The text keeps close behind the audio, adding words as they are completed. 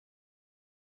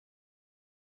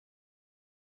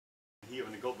here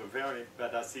in the Gold Bavaria,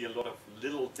 but I see a lot of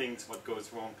little things what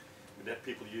goes wrong that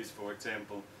people use, for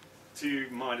example, 2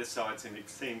 miticides in the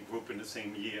same group in the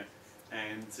same year,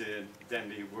 and then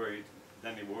they worried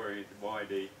why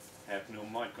they have no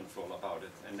mite control about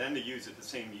it, and then they use it the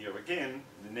same year again.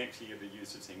 The next year they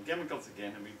use the same chemicals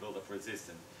again, and we build up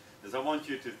resistance. So I want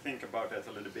you to think about that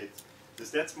a little bit.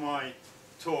 So that's my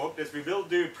talk. That we will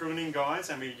do pruning, guys,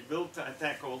 and we will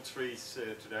attack all trees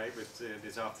today with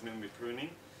this afternoon with pruning.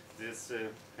 Just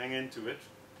hang into it,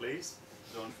 please.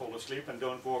 Don't fall asleep and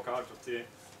don't walk out of the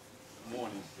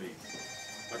morning, please.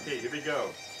 Okay, here we go.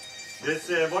 This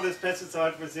what is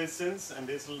pesticide resistance, and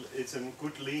this it's a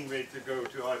good lean way to go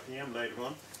to IPM later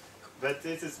on. But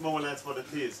this is more or less what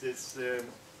it is. This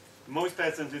most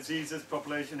pests and diseases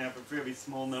population have a very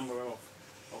small number of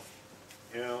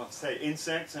say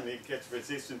insects, and it gets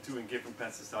resistant to a given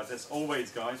pesticide. That's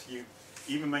always, guys.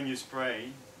 Even when you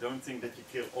spray, don't think that you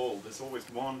kill all. There's always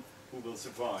one who will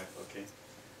survive. Okay.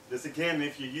 This again,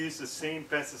 if you use the same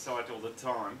pesticide all the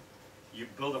time, you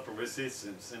build up a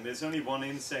resistance, and there's only one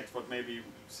insect what maybe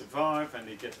survive, and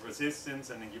they get resistance,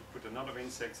 and then you put another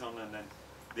insect on, and then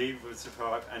they will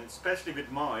survive. And especially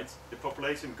with mites, the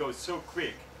population goes so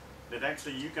quick that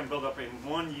actually you can build up in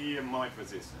 1 year mite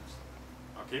resistance.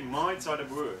 Okay, mites are the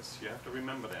worst. You have to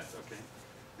remember that. Okay,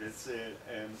 that's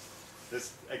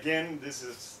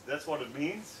what it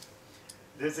means.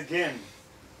 This again,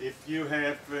 if you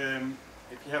have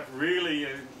really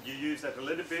you use that a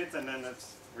little bit, and then it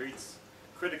reaches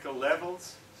critical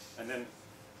levels, and then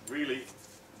really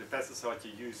the pesticide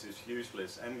you use is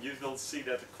useless, and you will see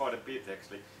that quite a bit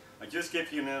actually. I just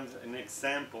give you an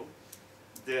example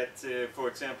that, for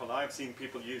example, I've seen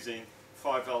people using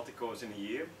 5 alticores in a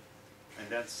year,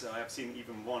 and I have seen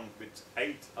even one with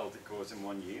 8 alticores in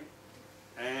 1 year,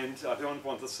 and I don't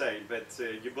want to say, but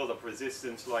you build up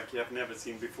resistance like you have never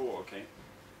seen before. Okay,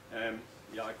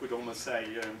 yeah, I could almost say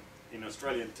in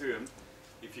Australian term,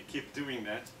 if you keep doing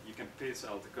that, you can piss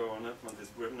alticore on it, but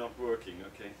it's not working.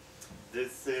 Okay,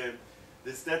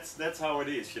 that's how it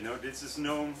is. You know, this is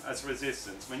known as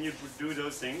resistance. When you do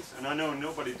those things, and I know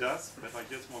nobody does, but I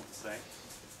just want to say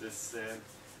this.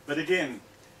 But again,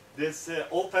 this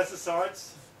all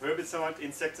pesticides, herbicides,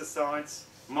 insecticides,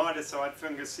 miticides,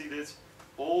 fungicides,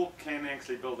 all can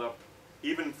actually build up.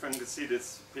 Even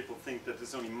fungicides, people think that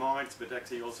there's only mites, but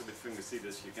actually also with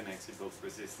fungicides you can actually build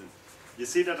resistance. You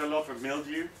see that a lot with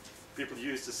mildew. People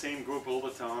use the same group all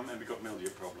the time, and we got mildew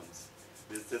problems.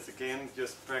 This again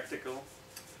just practical.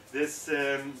 This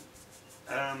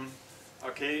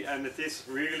okay, and it is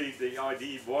really the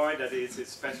idea why that is,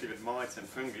 especially with mites and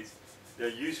fungi. They're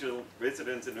usual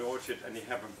residents in the orchard, and they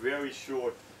have a very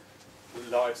short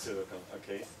life circle.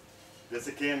 Okay, this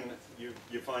again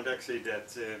you find actually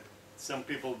that some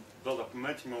people build up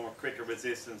much more quicker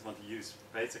resistance when they use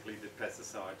basically the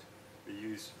pesticide. We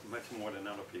use much more than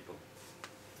other people.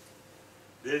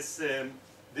 There's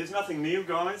nothing new,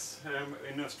 guys.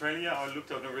 In Australia, I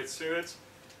looked at the research.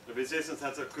 The resistance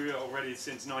has occurred already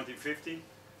since 1950.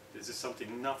 This is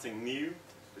nothing new.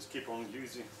 Just keep on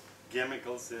using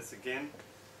chemicals. This again.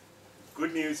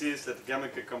 Good news is that the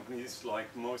chemical companies,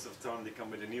 like most of the time, they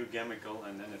come with a new chemical,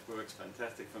 and then it works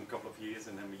fantastic for a couple of years,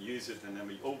 and then we use it, and then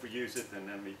we overuse it, and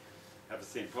then we have the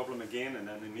same problem again, and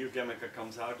then the new chemical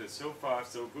comes out. It's so far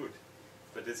so good.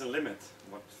 But there's a limit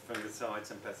what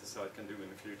fungicides and pesticides can do in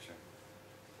the future.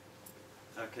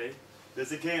 Okay,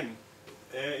 this again,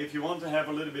 if you want to have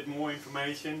a little bit more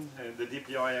information, the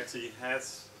DPI actually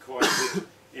has quite good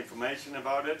information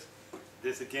about it.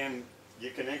 This again,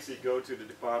 you can actually go to the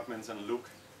departments and look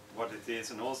what it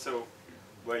is, and also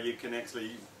where you can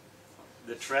actually,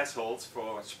 the thresholds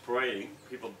for spraying,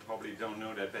 people probably don't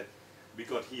know that, but we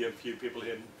got here a few people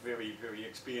here, very, very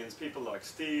experienced people like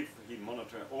Steve. He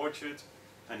monitors orchards,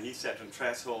 and he set a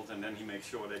threshold, and then he makes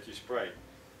sure that you spray.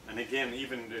 And again,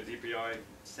 even the DPI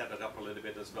set it up a little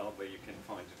bit as well, where you can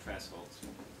find the thresholds.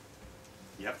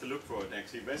 You have to look for it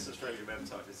actually. West Australia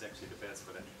website is actually the best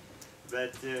for that.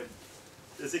 But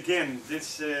this again,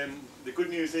 the good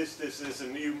news is there's a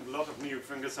lot of new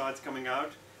fungicides coming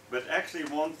out. But actually,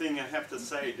 one thing I have to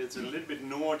say, it's a little bit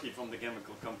naughty from the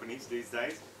chemical companies these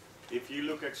days. If you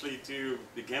look actually to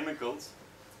the chemicals,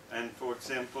 and for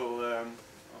example,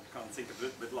 I can't think of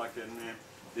it, but like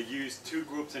they use 2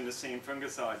 groups in the same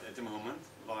fungicide at the moment,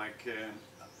 like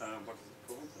what is it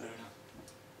called?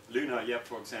 Luna, yeah,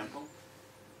 for example.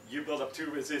 You build up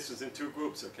 2 resistance in 2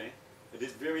 groups, okay? It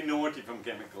is very naughty from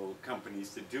chemical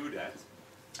companies to do that,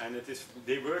 and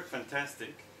they work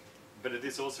fantastic, but it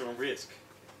is also a risk,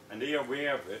 and they are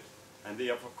aware of it, and they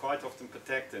are quite often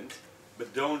protectant,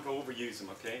 but don't overuse them,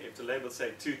 okay? If the label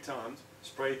say 2 times,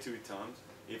 spray 2 times.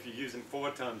 If you use them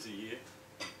 4 times a year,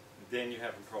 then you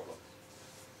have a problem.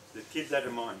 So keep that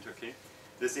in mind, okay?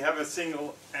 Does he have a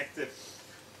single active?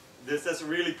 There's a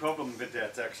really problem with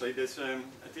that actually.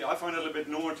 I find it a little bit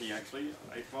naughty actually.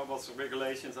 If I was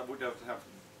regulations, I would have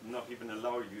not even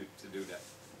allow you to do that.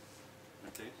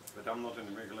 Okay, but I'm not in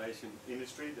the regulation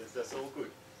industry. That's all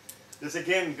good. This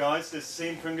again, guys, the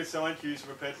same fungicide used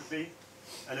repetitively,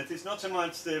 and it is not so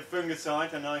much the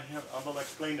fungicide, and I will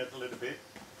explain that a little bit.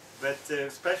 But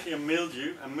especially a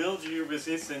mildew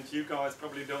resistant, you guys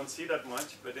probably don't see that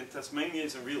much, but in Tasmania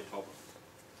is a real problem.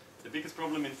 The biggest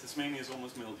problem in Tasmania is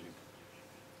almost mildew.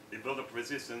 They build up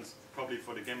resistance probably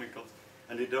for the chemicals,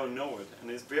 and they don't know it. And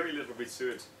there's very little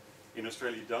research in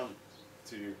Australia done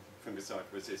to fungicide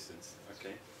resistance.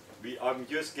 Okay, I'm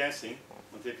just guessing,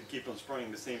 but if you keep on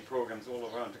spraying the same programs all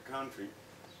around the country,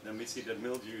 then we see that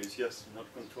mildew is just not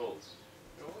controlled.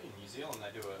 Well, in New Zealand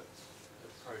they do a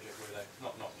project where they,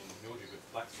 not in mildew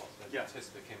but black spot, they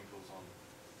test the chemicals on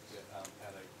how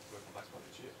they work on black spot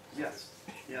each year. Yes,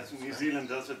 yes, New Zealand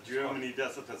does it, Germany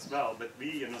does it as well, but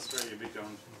we in Australia, we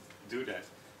don't do that.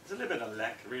 There's a little bit of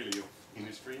lack really of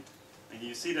industry, and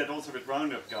you see that also with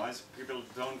Roundup, guys. People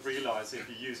don't realize if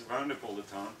you use Roundup all the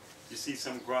time, you see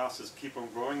some grasses keep on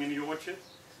growing in the orchard.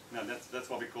 Now that's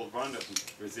what we call Roundup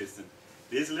resistant.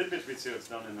 There's a little bit of research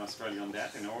done in Australia on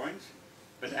that, in orange,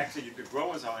 but actually the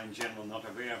growers are in general not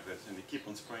aware of it, and they keep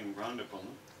on spraying Roundup on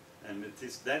them. And it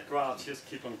is that grass just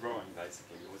keep on growing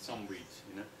basically, or some weeds,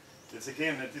 you know. This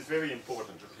again, that is very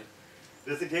important. Okay.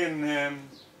 This again,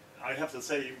 I have to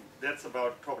say that's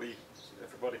about probably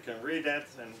everybody can read that.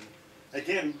 And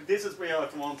again, this is where I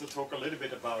want to talk a little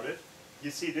bit about it.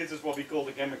 You see, this is what we call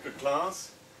the chemical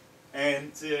class,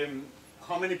 and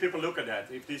how many people look at that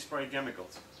if they spray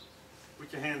chemicals?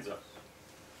 Put your hands up.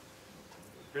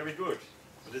 Very good,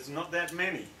 but it's not that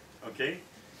many. Okay.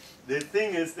 The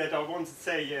thing is that I want to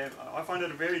say, I find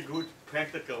it very good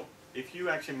practical if you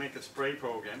actually make a spray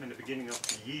program in the beginning of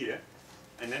the year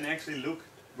and then actually look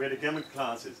where the chemical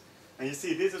class is. And you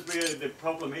see, this is where the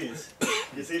problem is.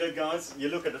 You see that, guys? You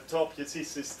look at the top, you see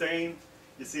sustain,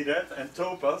 you see that, and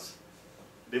topaz.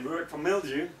 They work for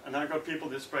mildew, and I got people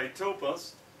that spray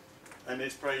topaz, and they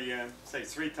spray, say,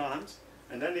 3 times,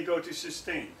 and then they go to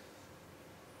sustain.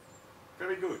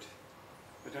 Very good.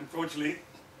 But unfortunately,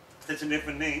 it's a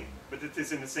different name, but it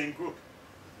is in the same group.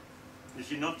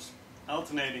 If you're not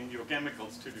alternating your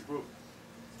chemicals to the group.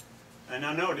 And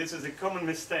I know this is a common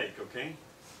mistake, okay?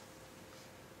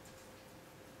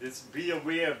 Just be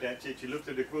aware of that if you look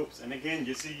at the groups. And again,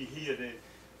 you see here,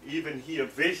 even here,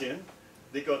 vision,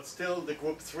 they got still the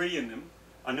group 3 in them.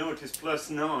 I know it is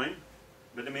 +9,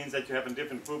 but it means that you have a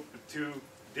different group, 2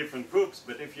 different groups.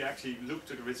 But if you actually look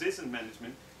to the resistance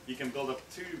management, you can build up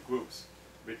 2 groups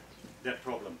with that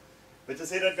problem. But to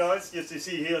say that, guys, just to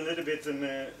see here a little bit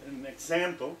an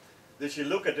example, that you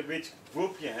look at which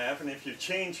group you have, and if you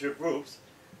change your groups,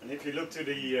 and if you look to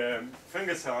the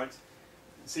fungicides,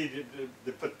 see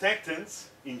the protectants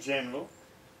in general,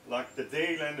 like the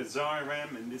Dayland, the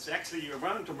Zyram, and it's actually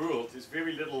around the world, there's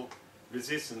very little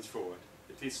resistance for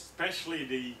it. It is especially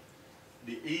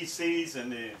the ECs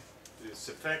and the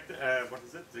what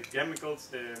is it? The chemicals,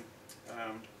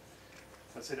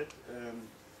 what's it?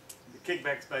 The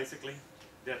kickbacks basically,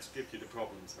 that gives you the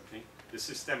problems, okay? The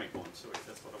systemic ones, sorry,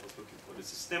 that's what I was looking for. The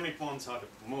systemic ones are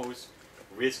the most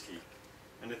risky.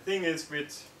 And the thing is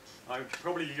with,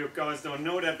 probably you guys don't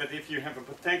know that, but if you have a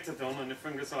protected on and the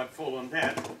fungicide fall on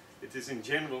that, it is in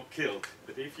general killed.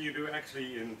 But if you do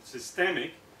actually in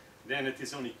systemic, then it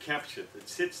is only captured. It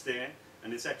sits there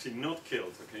and it's actually not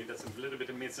killed, okay? That's a little bit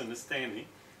of misunderstanding.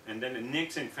 And then the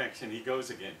next infection, he goes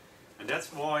again. And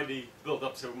that's why they build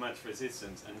up so much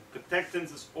resistance. And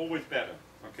protectants is always better,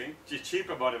 okay? It's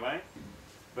cheaper, by the way,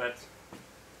 but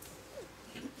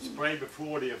spray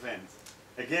before the event.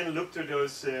 Again, look to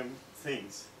those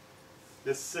things.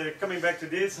 This, coming back to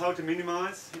this, how to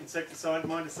minimize insecticide,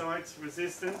 miticides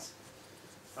resistance.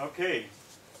 Okay,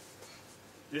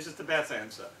 this is the best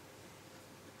answer.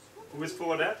 Who is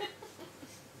for that?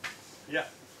 Yeah,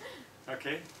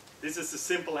 okay. This is the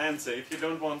simple answer. If you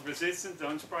don't want resistance,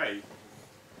 don't spray.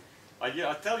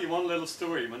 I'll tell you one little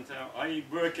story. I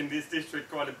work in this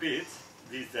district quite a bit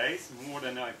these days, more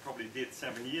than I probably did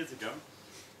 7 years ago.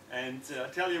 And I'll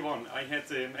tell you one, I had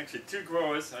actually 2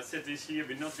 growers. I said this year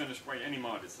we're not going to spray any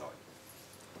miticide.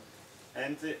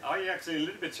 And I actually a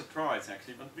little bit surprised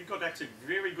actually, but we got actually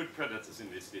very good predators in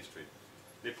this district.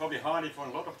 They're probably hardy for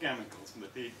a lot of chemicals,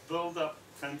 but they build up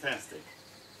fantastic.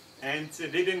 And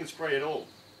they didn't spray at all.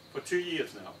 For 2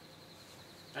 years now.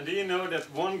 And do you know that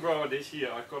one grower this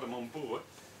year, I got him on board,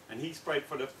 and he sprayed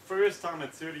for the first time in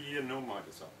 30 years no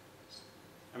miticide.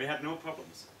 and we had no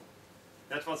problems.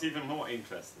 That was even more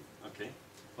interesting, okay?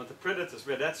 But the predators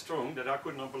were that strong that I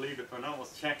could not believe it when I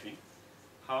was checking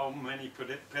how many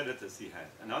predators he had.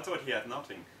 And I thought he had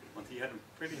nothing, but he had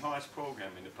a pretty harsh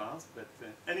program in the past. But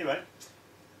anyway,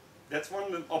 that's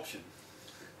one option.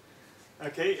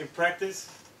 Okay, in practice,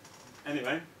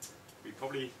 anyway, we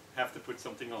probably have to put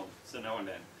something on, so now and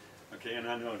then. Okay, and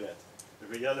I know that. The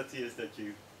reality is that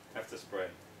you have to spray.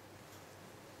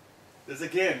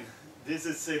 This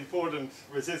is important.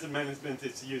 Resistance management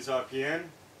is to use RPM.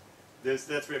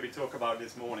 That's where we talk about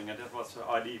this morning, and that was the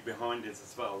idea behind this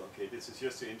as well. Okay, this is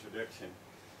just the introduction.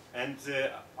 And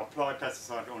apply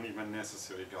pesticide only when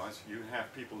necessary, guys. You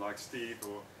have people like Steve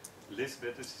or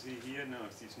Lisbeth, is she here? No,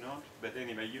 she's not. But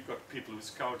anyway, you've got people who are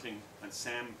scouting, and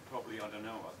Sam probably, I don't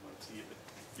know, I don't see it.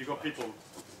 But you've got people,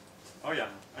 oh yeah,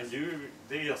 and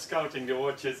they are scouting the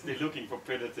orchards, they're looking for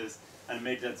predators, and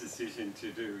make that decision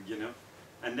to do, you know.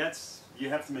 And that's, you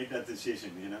have to make that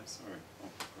decision, you know. Sorry. Oh,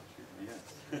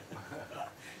 yeah.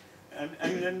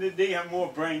 and then they have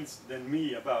more brains than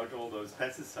me about all those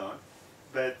pesticides.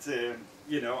 But,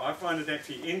 you know, I find it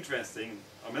actually interesting.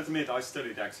 I must admit, I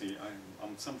studied actually,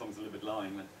 I'm sometimes a little bit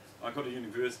lying, but I got a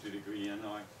university degree and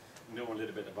I know a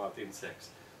little bit about insects.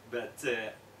 But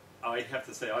I have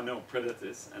to say, I know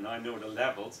predators and I know the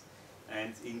levels.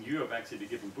 And in Europe, actually, they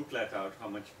give a booklet out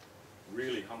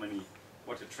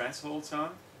what the thresholds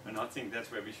are. And I think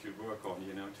that's where we should work on,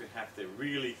 you know, to have the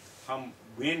really,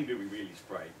 when do we really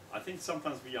spray? I think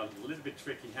sometimes we are a little bit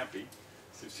tricky happy.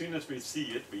 So as soon as we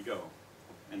see it, we go.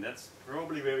 And that's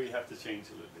probably where we have to change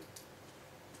a little bit.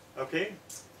 Okay?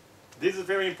 This is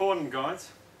very important, guys.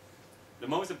 The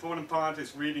most important part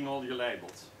is reading all your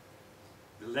labels.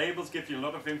 The labels give you a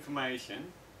lot of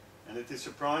information, and it is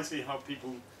surprising how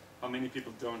many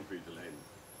people don't read the label.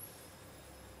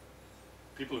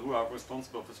 People who are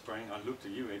responsible for spraying, I look to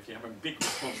you. If you have a big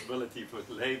responsibility for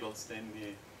the labels, then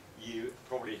you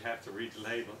probably have to read the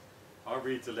label. I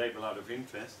read the label out of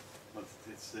interest, but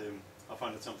it's, I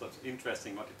find it sometimes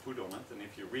interesting what you put on it, and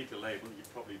if you read the label, you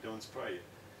probably don't spray it.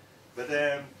 But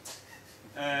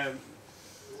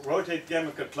rotate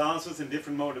chemical classes in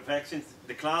different mode of actions.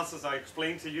 The classes I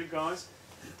explained to you guys,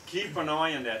 keep an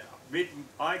eye on that.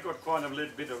 I got quite a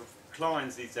little bit of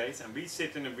clients these days, and we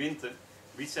sit in the winter,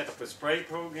 we set up a spray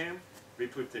program, we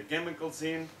put the chemicals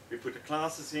in, we put the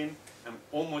classes in, and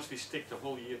almost we stick the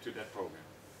whole year to that program.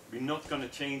 We're not going to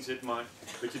change it much,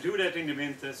 but you do that in the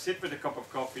winter, sit with a cup of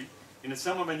coffee. In the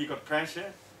summer when you got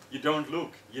pressure, you don't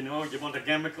look. You know, you want a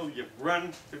chemical, you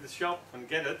run to the shop and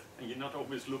get it, and you're not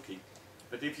always looking.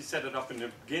 But if you set it up in the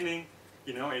beginning,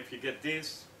 you know, if you get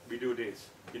this, we do this,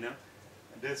 you know.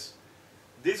 And this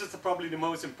is probably the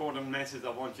most important message I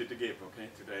want you to give, okay,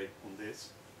 today on this.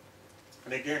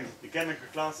 And again, the chemical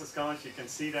classes, guys, you can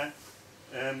see that.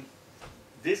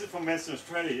 This is from Western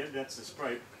Australia, that's a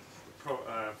spray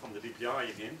from the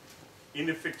DPI again. In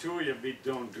the Victoria, we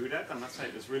don't do that. I must say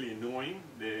it's really annoying.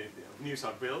 The New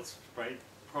South Wales spray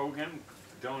program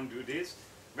don't do this.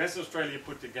 Western Australia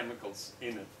put the chemicals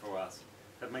in it for us.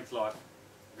 That makes life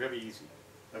very easy.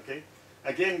 Okay.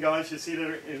 Again, guys, you see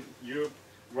there in Europe,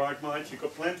 right, Mike? You've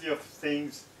got plenty of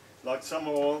things like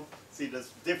summer oil. See,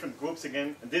 there's different groups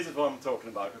again, and this is what I'm talking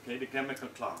about. Okay, the chemical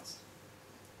class.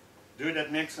 Do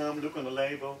that next time. Look on the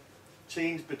label.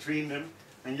 Change between them,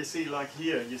 and you see, like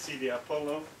here, you see the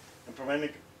Apollo. And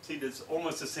Perennic, see, there's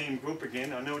almost the same group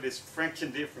again. I know there's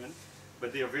fraction different,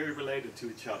 but they are very related to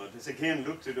each other. Just again,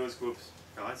 look to those groups,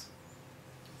 guys.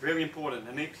 Very important.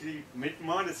 And actually,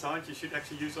 miticide, you should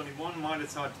actually use only one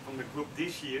miticide from the group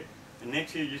this year, and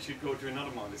next year you should go to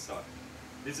another miticide.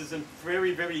 This is a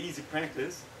very, very easy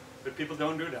practice, but people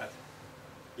don't do that.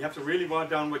 You have to really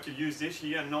write down what you use this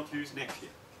year and not use next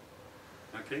year.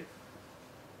 Okay?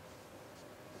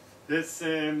 This,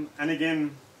 and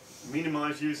again,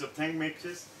 minimize use of tank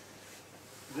mixes.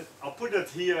 I'll put that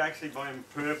here actually by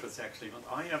purpose actually, but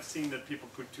I have seen that people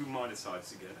put two miticides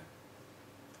together.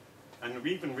 And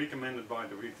we've been recommended by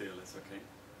the retailers, okay?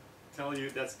 Tell you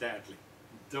that's deadly.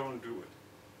 Don't do it.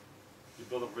 You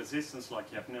build up resistance like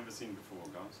you have never seen before,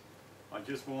 guys. I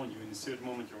just warn you, in a certain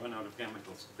moment you run out of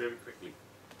chemicals very quickly.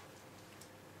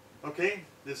 Okay,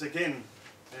 this again,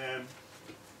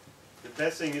 the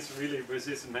best thing is really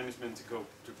resistance management to go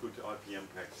to good RPM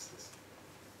practices.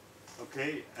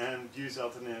 Okay, and use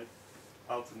alternate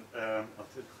no,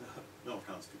 I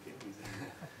can't speak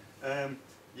English.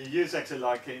 You use actually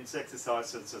like insecticides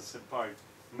such as by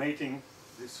mating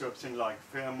disruption like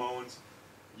pheromones.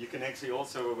 You can actually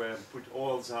also put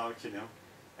oils out, you know,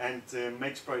 and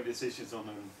make spray decisions on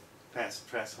a pest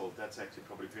threshold. That's actually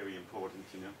probably very important,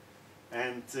 you know.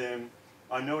 And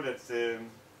I know that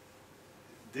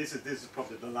this is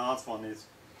probably the last one.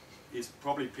 Is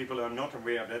probably people are not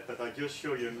aware of that, but I just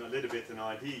show you a little bit an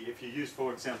idea. If you use,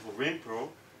 for example, Rinpro,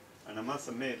 and I must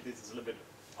admit this is a little bit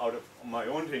out of my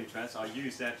own interest, I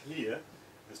use that here.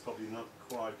 It's probably not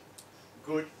quite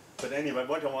good, but anyway,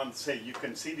 what I want to say, you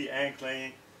can see the egg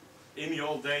laying. In the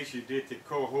old days you did the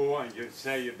coho and you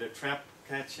say the trap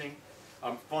catching.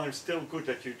 I find still good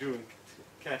that you do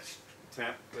catch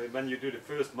trap when you do the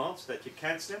first moths, that you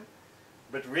catch them.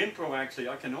 But Rinpro actually,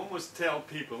 I can almost tell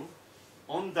people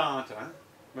on data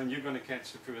when you're going to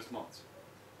catch the first moths.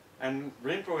 And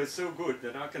Rinpro is so good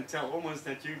that I can tell almost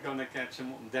that you're going to catch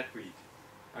them on that week.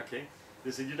 Okay?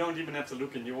 So you don't even have to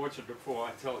look in your orchard before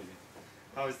I tell you.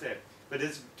 How is that? But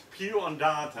it's pure on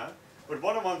data. But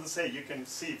what I want to say, you can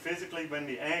see physically when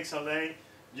the eggs are laid,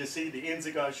 you see the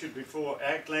Inziga should be before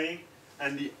egg laying,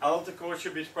 and the Altacore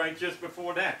should be sprayed just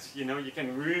before that. You know, you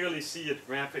can really see it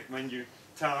graphic when you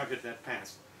target that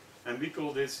pest. And we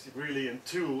call this really a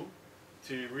tool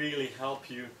to really help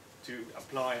you to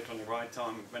apply it on the right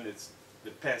time when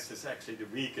the pest is actually the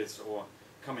weakest or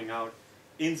coming out.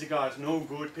 Inziga is no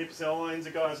good. People say, oh,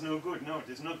 Inziga is no good. No, it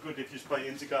is not good if you spray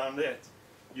Inziga on that.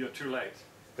 You're too late.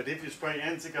 But if you spray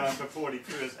Inziga before the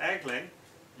first egg lay,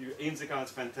 Inziga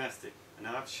is fantastic. And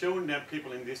I've shown that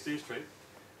people in this district,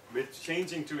 with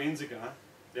changing to Inziga,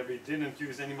 that we didn't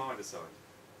use any miticide.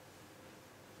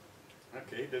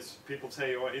 Okay, there's people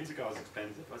say, oh, Inziga is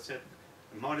expensive. I said,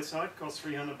 a miticide costs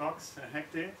 $300 a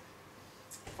hectare,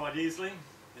 quite easily.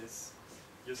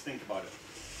 Just think about it.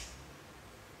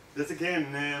 This again,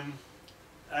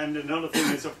 and another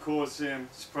thing is, of course,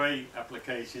 spray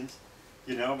applications.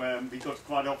 You know, we got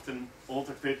quite often old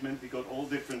equipment, we got all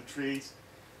different trees,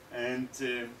 and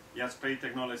yeah, spray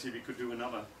technology we could do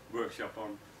another workshop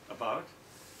on about.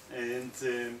 And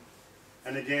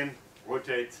again,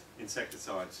 rotate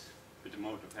insecticides with the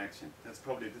mode of action. That's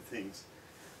probably the things.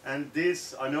 And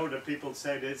this, I know that people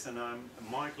say this, and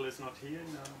Michael is not here.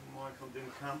 No, Michael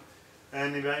didn't come.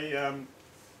 Anyway,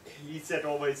 he said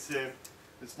always,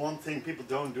 there's one thing people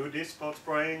don't do this spot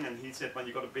spraying, and he said when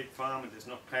you got a big farm it is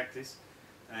not practice.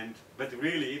 But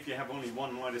really, if you have only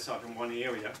one miticide in one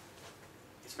area,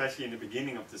 especially in the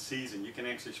beginning of the season, you can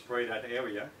actually spray that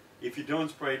area. If you don't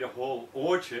spray the whole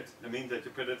orchard, that means that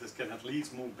your predators can at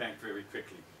least move back very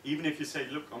quickly. Even if you say,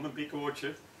 look, I'm a big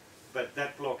orchard, but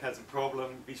that block has a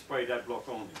problem, we spray that block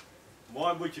only.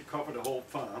 Why would you cover the whole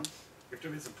farm if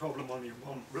there is a problem on your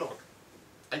one block?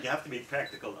 And you have to be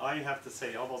practical. I have to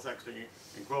say, I was actually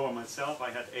a grower myself. I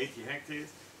had 80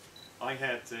 hectares. I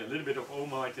had a little bit of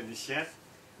omite in the shed.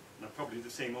 And probably the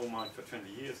same omite for 20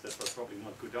 years. That was probably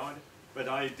not good either. But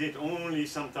I did only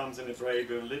sometimes in a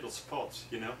draper little spots,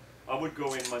 you know. I would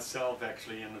go in myself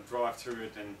actually and drive through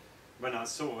it, and when I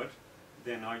saw it,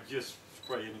 then I just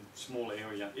spray in a small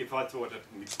area if I thought it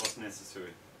was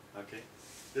necessary. Okay.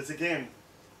 This again,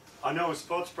 I know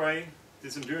spot spray.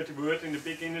 There's a dirty word in the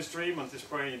big industry. Want to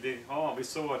spray, you think, oh, we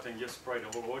saw it, and just spray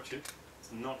the whole orchard.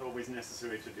 It's not always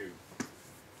necessary to do.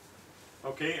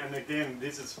 Okay, and again,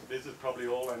 this is probably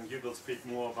all, and you will speak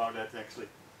more about that actually.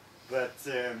 But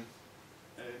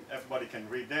everybody can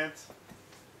read that.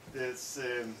 This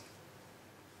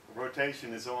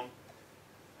rotation is on,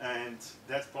 and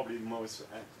that's probably the most,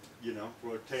 you know,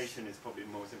 rotation is probably the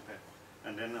most impactful.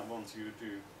 And then I want you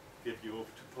to give you over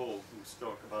to Paul, who's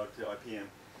talk about the IPM.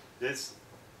 This,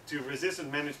 to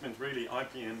resistant management, really,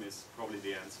 IPM is probably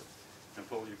the answer. And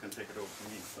Paul, you can take it over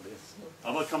from me for this.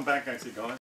 I will come back actually, guys.